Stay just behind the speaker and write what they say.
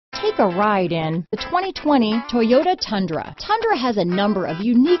Take a ride in the 2020 Toyota Tundra. Tundra has a number of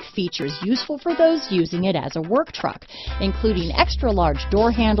unique features useful for those using it as a work truck, including extra-large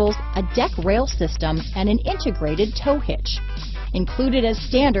door handles, a deck rail system, and an integrated tow hitch. Included as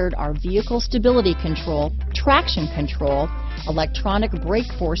standard are vehicle stability control, traction control, electronic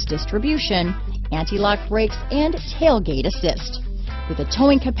brake force distribution, anti-lock brakes, and tailgate assist. With a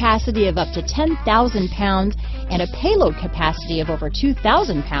towing capacity of up to 10,000 pounds and a payload capacity of over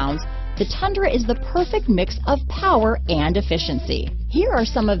 2,000 pounds, the Tundra is the perfect mix of power and efficiency. Here are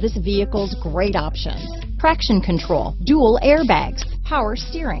some of this vehicle's great options: traction control, dual airbags, power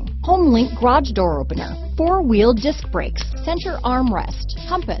steering, HomeLink garage door opener, four-wheel disc brakes, center armrest,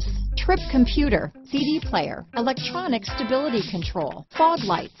 compass, trip computer, CD player, electronic stability control, fog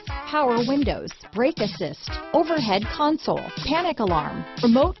lights, power windows, brake assist, overhead console, panic alarm,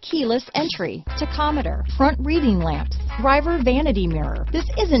 remote keyless entry, tachometer, front reading lamps, driver vanity mirror. This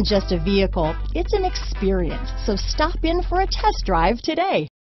isn't just a vehicle, it's an experience. So stop in for a test drive today.